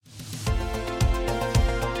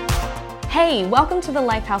Hey, welcome to the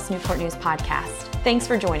Lifehouse Newport News podcast. Thanks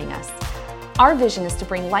for joining us. Our vision is to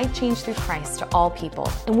bring life change through Christ to all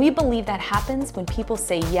people, and we believe that happens when people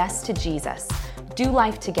say yes to Jesus, do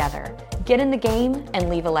life together, get in the game, and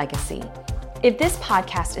leave a legacy. If this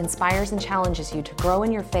podcast inspires and challenges you to grow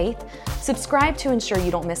in your faith, subscribe to ensure you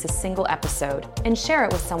don't miss a single episode, and share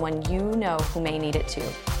it with someone you know who may need it too.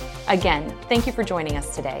 Again, thank you for joining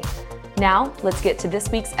us today. Now, let's get to this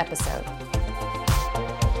week's episode.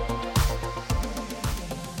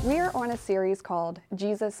 We are on a series called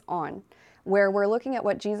Jesus On, where we're looking at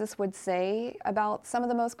what Jesus would say about some of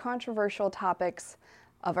the most controversial topics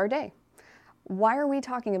of our day. Why are we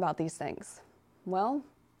talking about these things? Well,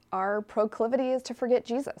 our proclivity is to forget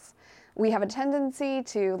Jesus. We have a tendency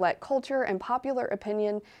to let culture and popular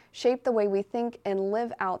opinion shape the way we think and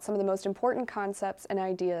live out some of the most important concepts and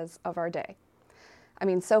ideas of our day. I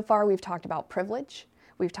mean, so far we've talked about privilege,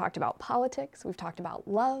 we've talked about politics, we've talked about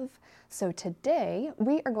love. So today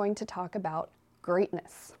we are going to talk about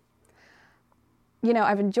greatness. You know,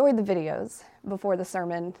 I've enjoyed the videos before the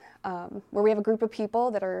sermon where we have a group of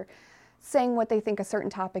people that are saying what they think a certain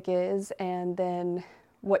topic is and then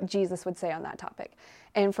what Jesus would say on that topic.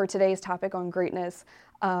 And for today's topic on greatness,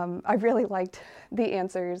 I really liked the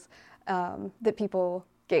answers that people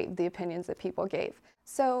gave, the opinions that people gave.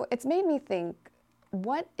 So it's made me think,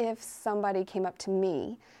 what if somebody came up to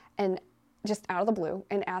me and just out of the blue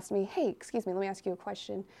and asked me, hey, excuse me, let me ask you a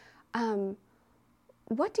question.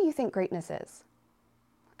 What do you think greatness is?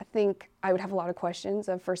 I think I would have a lot of questions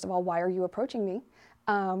of, first of all, why are you approaching me?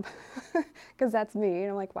 Because that's me.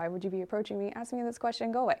 And I'm like, why would you be approaching me? Ask me this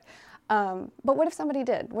question, go away. But what if somebody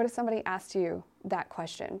did? What if somebody asked you that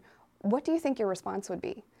question? What do you think your response would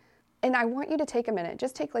be? And I want you to take a minute,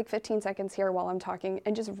 just take like 15 seconds here while I'm talking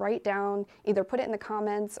and just write down, either put it in the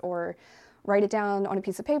comments or write it down on a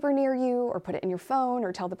piece of paper near you or put it in your phone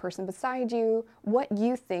or tell the person beside you what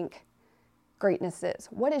you think greatness is.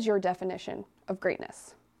 What is your definition of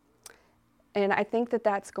greatness? And I think that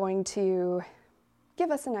that's going to give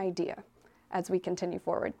us an idea as we continue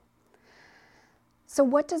forward. So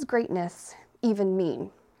what does greatness even mean?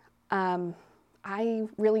 I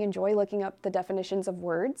really enjoy looking up the definitions of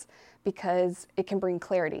words because it can bring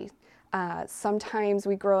clarity. Sometimes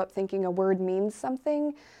we grow up thinking a word means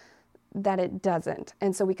something that it doesn't.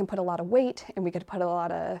 And so we can put a lot of weight and we could put a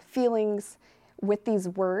lot of feelings with these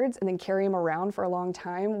words and then carry them around for a long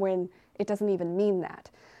time when it doesn't even mean that.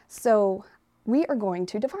 So we are going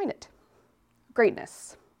to define it.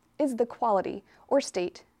 Greatness is the quality or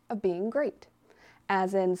state of being great,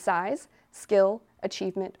 as in size, skill,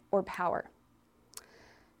 achievement, or power.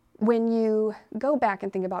 When you go back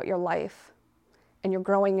and think about your life and you're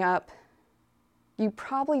growing up, you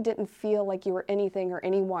probably didn't feel like you were anything or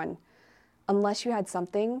anyone unless you had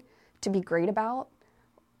something to be great about,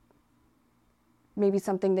 maybe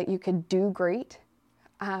something that you could do great.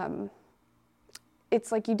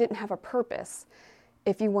 It's like you didn't have a purpose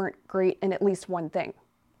if you weren't great in at least one thing,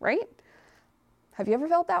 right? Have you ever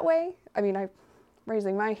felt that way? I mean, I'm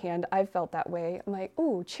raising my hand, I've felt that way. I'm like,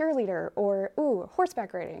 ooh, cheerleader, or ooh,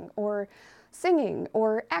 horseback riding, or singing,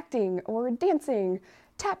 or acting, or dancing,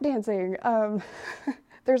 tap dancing.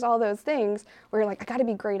 There's all those things where you're like, I gotta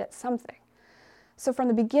be great at something. So from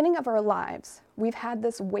the beginning of our lives, we've had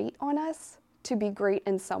this weight on us to be great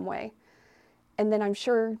in some way. And then I'm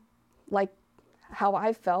sure, like how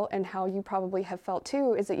I felt and how you probably have felt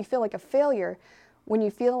too, is that you feel like a failure when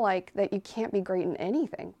you feel like that you can't be great in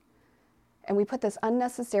anything. And we put this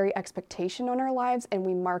unnecessary expectation on our lives and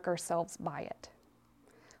we mark ourselves by it.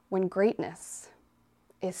 When greatness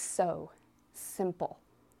is so simple.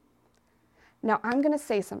 Now I'm gonna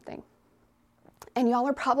say something. And y'all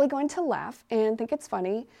are probably going to laugh and think it's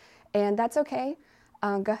funny, and that's okay.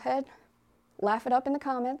 Go ahead, laugh it up in the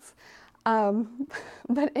comments.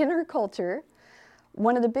 But in our culture,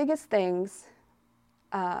 one of the biggest things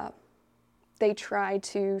they try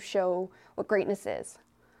to show what greatness is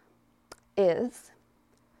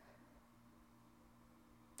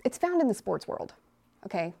it's found in the sports world,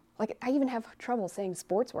 okay? Like, I even have trouble saying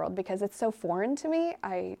sports world because it's so foreign to me.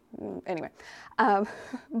 Anyway.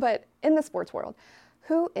 But in the sports world,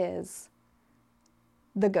 who is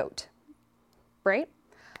the GOAT, right?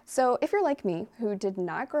 So if you're like me, who did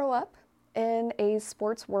not grow up in a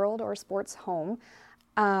sports world or sports home,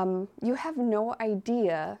 you have no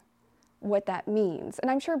idea what that means.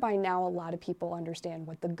 And I'm sure by now a lot of people understand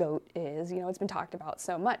what the GOAT is. You know, it's been talked about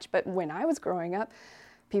so much. But when I was growing up,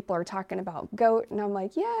 people are talking about GOAT, and I'm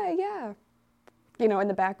like, yeah. You know, in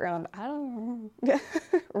the background, I don't know,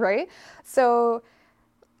 right? So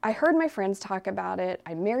I heard my friends talk about it.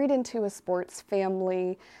 I married into a sports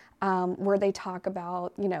family where they talk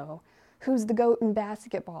about, you know, Who's the GOAT in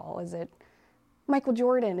basketball? Is it Michael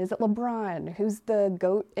Jordan? Is it LeBron? Who's the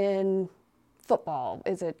GOAT in football?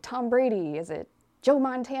 Is it Tom Brady? Is it Joe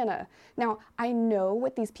Montana? Now, I know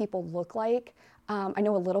what these people look like. I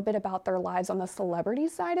know a little bit about their lives on the celebrity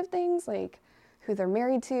side of things, like who they're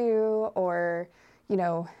married to, or, you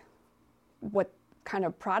know, what kind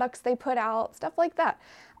of products they put out, stuff like that.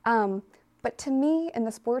 But to me, in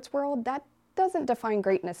the sports world, that doesn't define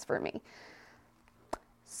greatness for me.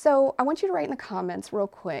 So I want you to write in the comments real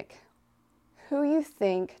quick who you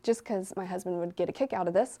think, just because my husband would get a kick out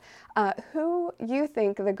of this, who you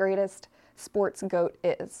think the greatest sports GOAT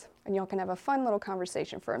is. And y'all can have a fun little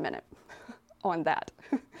conversation for a minute on that.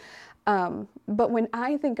 But when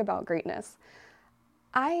I think about greatness,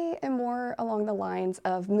 I am more along the lines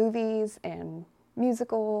of movies and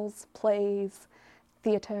musicals, plays,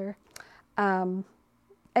 theater. And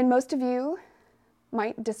most of you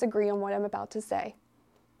might disagree on what I'm about to say,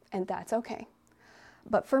 and that's okay.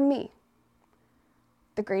 But for me,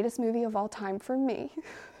 the greatest movie of all time for me,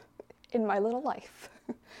 in my little life,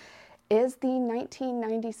 is the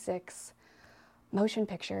 1996 motion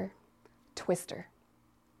picture Twister.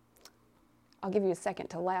 I'll give you a second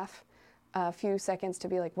to laugh, a few seconds to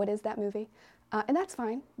be like, what is that movie? And that's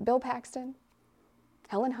fine. Bill Paxton,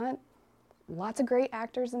 Helen Hunt, lots of great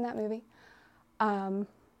actors in that movie.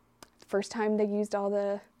 First time they used all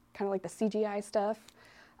the kind of like the CGI stuff.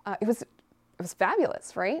 It was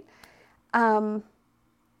fabulous, right?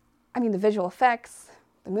 I mean, the visual effects,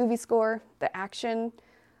 the movie score, the action,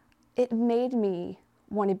 it made me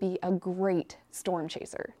want to be a great storm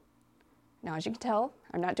chaser. Now, as you can tell,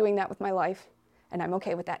 I'm not doing that with my life, and I'm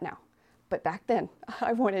okay with that now. But back then,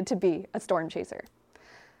 I wanted to be a storm chaser.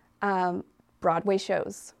 Broadway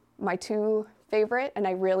shows, my two favorite, and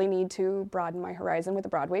I really need to broaden my horizon with the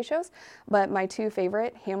Broadway shows, but my two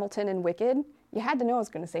favorite, Hamilton and Wicked. You had to know I was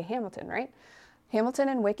going to say Hamilton, right? Hamilton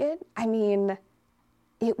and Wicked, I mean,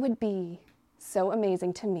 it would be so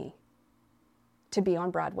amazing to me to be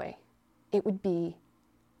on Broadway. It would be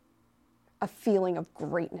a feeling of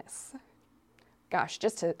greatness. Gosh,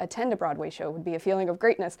 just to attend a Broadway show would be a feeling of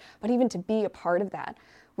greatness, but even to be a part of that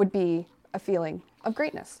would be a feeling of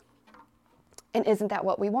greatness. And isn't that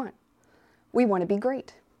what we want? We want to be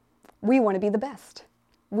great. We want to be the best.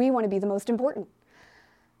 We want to be the most important.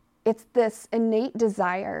 It's this innate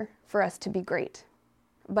desire for us to be great.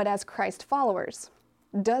 But as Christ followers,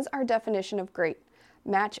 does our definition of great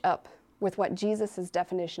match up with what Jesus'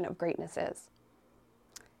 definition of greatness is?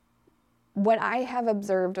 What I have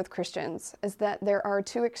observed with Christians is that there are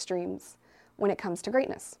two extremes when it comes to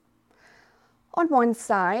greatness. On one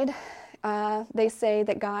side, they say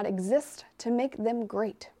that God exists to make them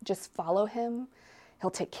great. Just follow him.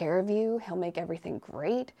 He'll take care of you. He'll make everything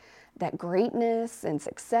great. That greatness and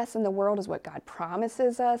success in the world is what God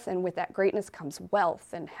promises us, and with that greatness comes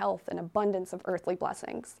wealth and health and abundance of earthly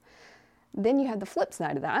blessings. Then you have the flip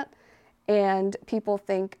side of that, and people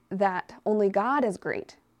think that only God is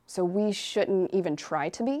great, so we shouldn't even try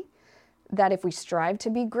to be, that if we strive to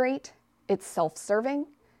be great, it's self-serving,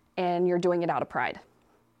 and you're doing it out of pride.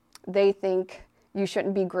 They think you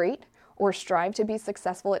shouldn't be great or strive to be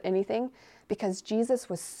successful at anything because Jesus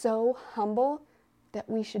was so humble that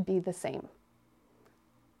we should be the same.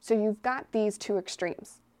 So you've got these two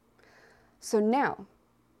extremes. So now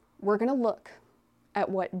we're going to look at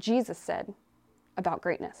what Jesus said about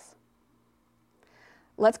greatness.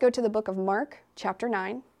 Let's go to the book of Mark, chapter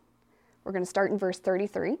 9. We're going to start in verse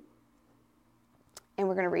 33, and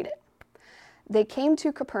we're going to read it. They came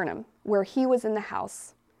to Capernaum, where he was in the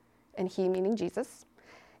house, and he, meaning Jesus.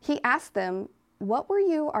 He asked them, "What were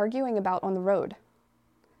you arguing about on the road?"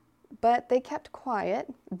 But they kept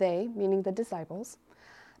quiet, they, meaning the disciples,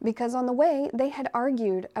 because on the way they had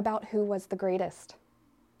argued about who was the greatest.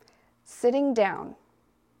 Sitting down,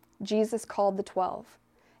 Jesus called the 12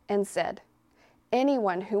 and said,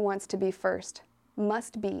 "Anyone who wants to be first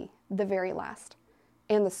must be the very last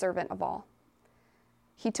and the servant of all."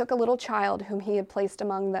 He took a little child whom he had placed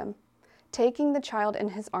among them. Taking the child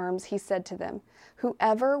in his arms, he said to them,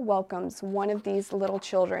 "Whoever welcomes one of these little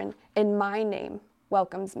children in my name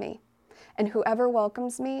welcomes me. And whoever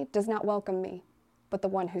welcomes me does not welcome me, but the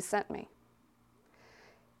one who sent me."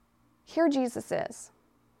 Here Jesus is.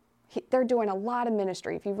 They're doing a lot of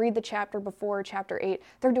ministry. If you read the chapter before, chapter 8,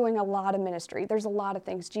 they're doing a lot of ministry. There's a lot of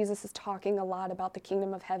things. Jesus is talking a lot about the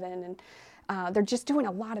kingdom of heaven, and they're just doing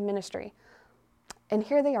a lot of ministry. And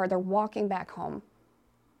here they are. They're walking back home.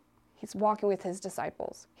 He's walking with his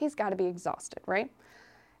disciples. He's got to be exhausted, right?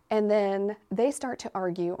 And then they start to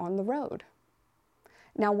argue on the road.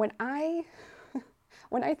 Now, when I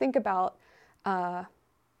think about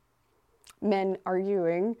men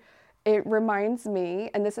arguing It reminds me,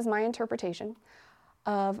 and this is my interpretation,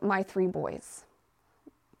 of my three boys.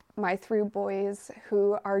 My three boys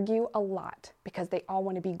who argue a lot because they all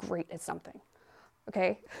want to be great at something,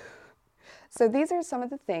 okay? So these are some of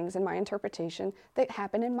the things in my interpretation that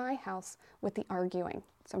happen in my house with the arguing.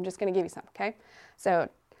 So I'm just going to give you some, okay? So,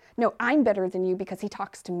 no, I'm better than you because he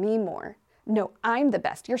talks to me more. No, I'm the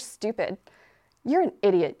best. You're stupid. You're an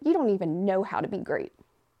idiot. You don't even know how to be great.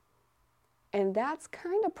 And that's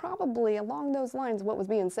kind of probably along those lines what was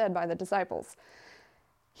being said by the disciples.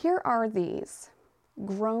 Here are these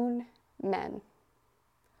grown men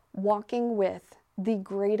walking with the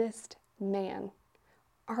greatest man,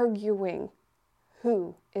 arguing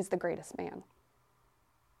who is the greatest man.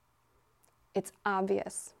 It's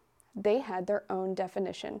obvious. They had their own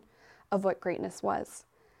definition of what greatness was.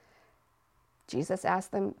 Jesus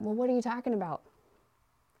asked them, well, what are you talking about?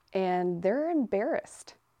 And they're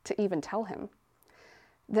embarrassed to even tell him.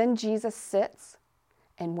 Then Jesus sits,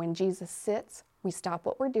 and when Jesus sits, we stop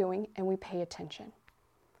what we're doing and we pay attention.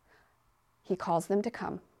 He calls them to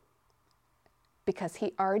come because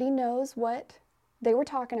he already knows what they were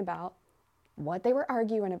talking about, what they were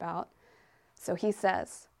arguing about. So he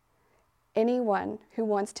says, anyone who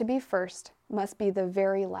wants to be first must be the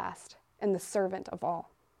very last and the servant of all.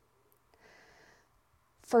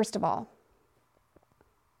 First of all,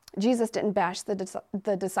 Jesus didn't bash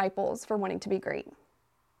the disciples for wanting to be great.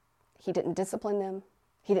 He didn't discipline them.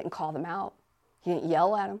 He didn't call them out. He didn't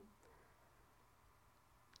yell at them.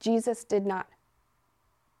 Jesus did not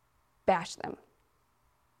bash them.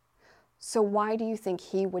 So why do you think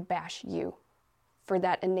he would bash you for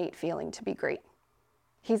that innate feeling to be great?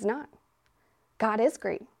 He's not. God is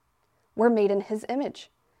great. We're made in his image.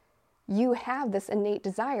 You have this innate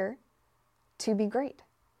desire to be great.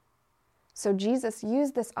 So Jesus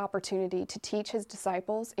used this opportunity to teach his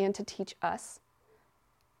disciples and to teach us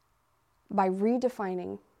by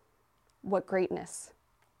redefining what greatness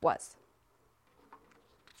was.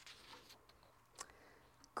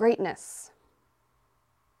 Greatness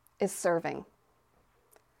is serving.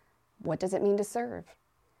 What does it mean to serve?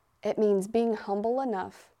 It means being humble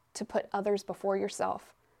enough to put others before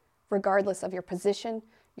yourself, regardless of your position,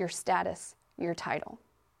 your status, your title.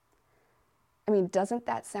 I mean, doesn't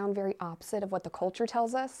that sound very opposite of what the culture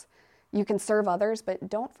tells us? You can serve others, but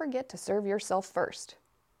don't forget to serve yourself first,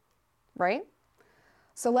 right?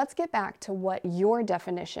 So let's get back to what your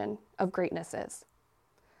definition of greatness is.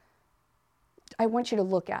 I want you to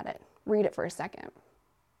look at it. Read it for a second.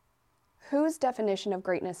 Whose definition of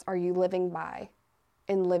greatness are you living by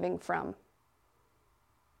and living from?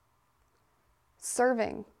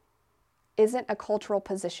 Serving isn't a cultural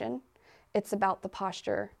position. It's about the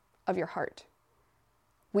posture of your heart.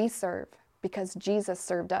 We serve because Jesus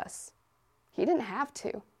served us. He didn't have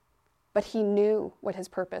to, but he knew what his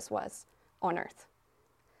purpose was on earth.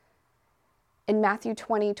 In Matthew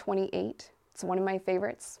 20:28, it's one of my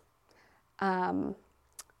favorites.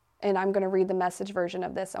 And I'm going to read the Message version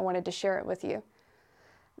of this. I wanted to share it with you.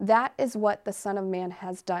 That is what the Son of Man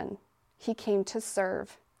has done. He came to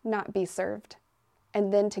serve, not be served,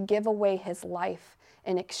 and then to give away his life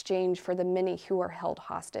in exchange for the many who are held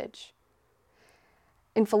hostage.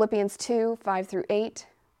 In Philippians 2:5-8,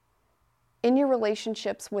 in your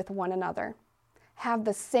relationships with one another, have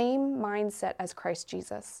the same mindset as Christ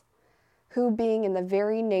Jesus, who being in the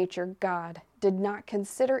very nature God, did not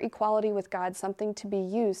consider equality with God something to be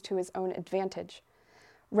used to his own advantage.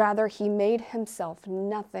 Rather, he made himself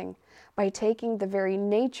nothing by taking the very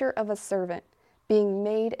nature of a servant, being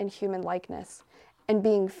made in human likeness, and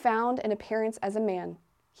being found in appearance as a man,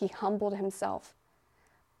 he humbled himself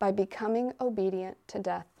by becoming obedient to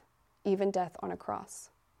death, even death on a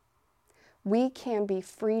cross. We can be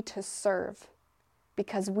free to serve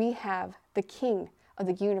because we have the King of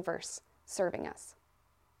the universe serving us.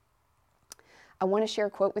 I want to share a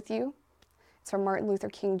quote with you. It's from Martin Luther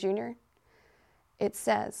King Jr. It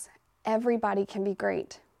says, everybody can be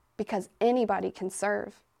great because anybody can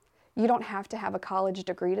serve. You don't have to have a college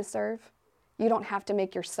degree to serve. You don't have to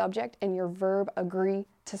make your subject and your verb agree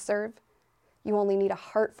to serve. You only need a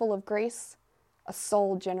heart full of grace, a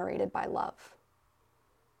soul generated by love.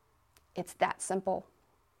 It's that simple.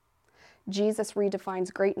 Jesus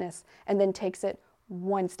redefines greatness and then takes it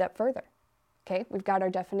one step further. Okay, we've got our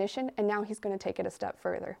definition, and now he's going to take it a step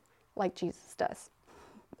further, like Jesus does.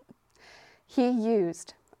 He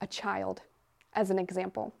used a child as an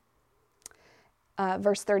example.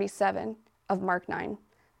 Verse 37 of Mark 9,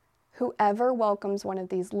 whoever welcomes one of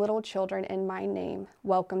these little children in my name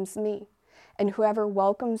welcomes me, and whoever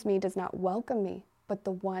welcomes me does not welcome me, but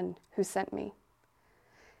the one who sent me.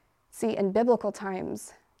 See, in biblical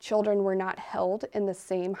times, Children were not held in the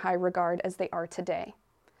same high regard as they are today.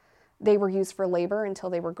 They were used for labor until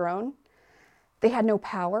they were grown. They had no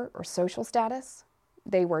power or social status.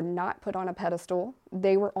 They were not put on a pedestal.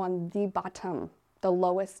 They were on the bottom, the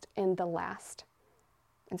lowest and the last.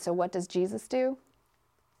 And so what does Jesus do?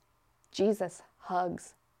 Jesus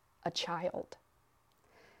hugs a child.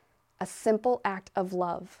 A simple act of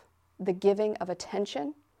love, the giving of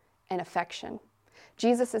attention and affection.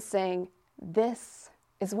 Jesus is saying, this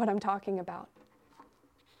is what I'm talking about.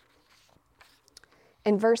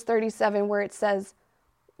 In verse 37, where it says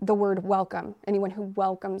the word welcome, anyone who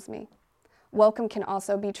welcomes me. Welcome can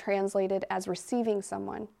also be translated as receiving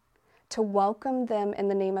someone. To welcome them in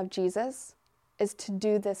the name of Jesus is to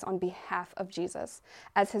do this on behalf of Jesus,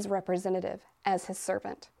 as his representative, as his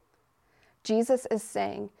servant. Jesus is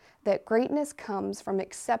saying that greatness comes from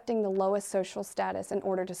accepting the lowest social status in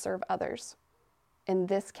order to serve others. In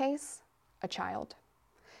this case, a child.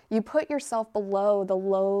 You put yourself below the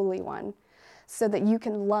lowly one so that you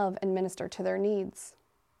can love and minister to their needs.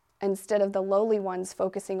 Instead of the lowly ones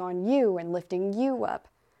focusing on you and lifting you up,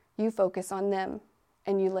 you focus on them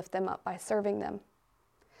and you lift them up by serving them.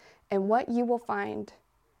 And what you will find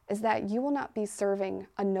is that you will not be serving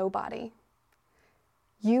a nobody.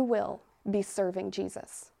 You will be serving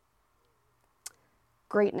Jesus.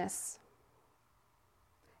 Greatness.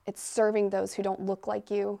 It's serving those who don't look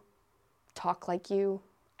like you, talk like you,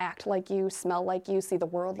 act like you, smell like you, see the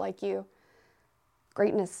world like you.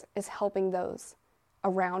 Greatness is helping those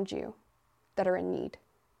around you that are in need.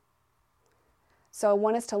 So I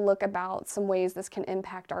want us to look about some ways this can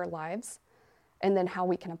impact our lives and then how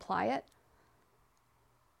we can apply it.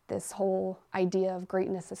 This whole idea of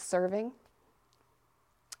greatness is serving.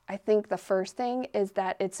 I think the first thing is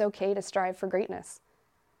that it's okay to strive for greatness,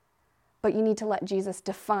 but you need to let Jesus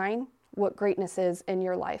define what greatness is in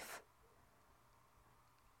your life.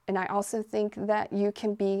 And I also think that you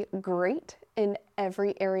can be great in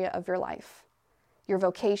every area of your life. Your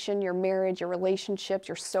vocation, your marriage, your relationships,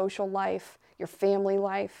 your social life, your family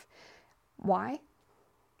life. Why?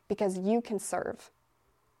 Because you can serve.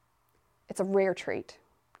 It's a rare trait.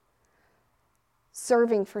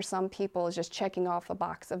 Serving for some people is just checking off a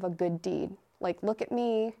box of a good deed. Like, look at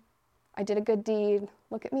me, I did a good deed.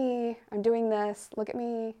 Look at me, I'm doing this, look at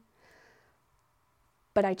me.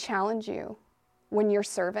 But I challenge you, when you're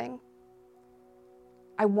serving,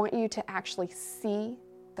 I want you to actually see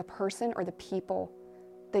the person or the people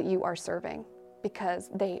that you are serving because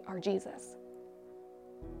they are Jesus.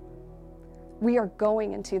 We are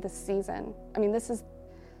going into this season. I mean, this is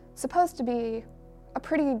supposed to be a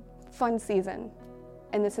pretty fun season,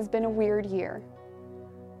 and this has been a weird year,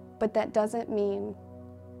 but that doesn't mean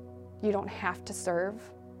you don't have to serve.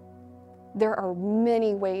 There are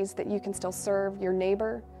many ways that you can still serve your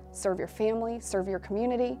neighbor, serve your family, serve your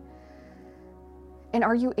community. And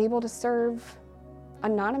are you able to serve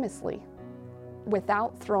anonymously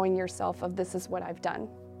without throwing yourself of this is what I've done,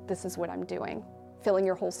 this is what I'm doing, filling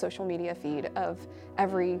your whole social media feed of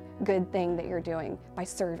every good thing that you're doing by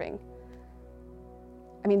serving?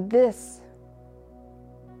 I mean, this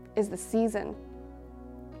is the season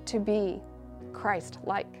to be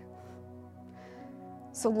Christ-like.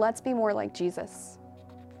 So let's be more like Jesus,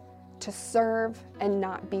 to serve and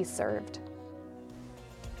not be served.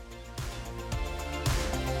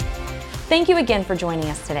 Thank you again for joining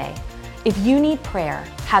us today. If you need prayer,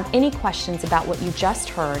 have any questions about what you just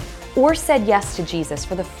heard, or said yes to Jesus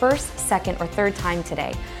for the first, second, or third time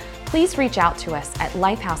today, please reach out to us at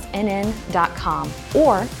lifehousenn.com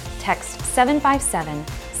or text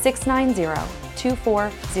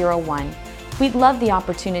 757-690-2401. We'd love the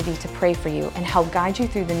opportunity to pray for you and help guide you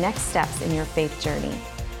through the next steps in your faith journey.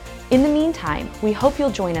 In the meantime, we hope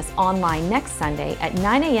you'll join us online next Sunday at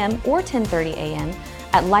 9 a.m. or 10:30 a.m.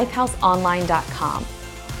 at lifehouseonline.com,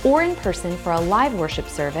 or in person for a live worship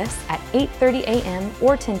service at 8:30 a.m.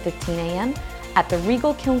 or 10:15 a.m. at the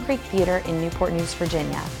Regal Kiln Creek Theater in Newport News,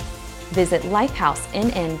 Virginia. Visit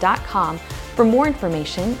lifehousenn.com for more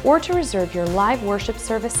information or to reserve your live worship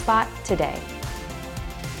service spot today.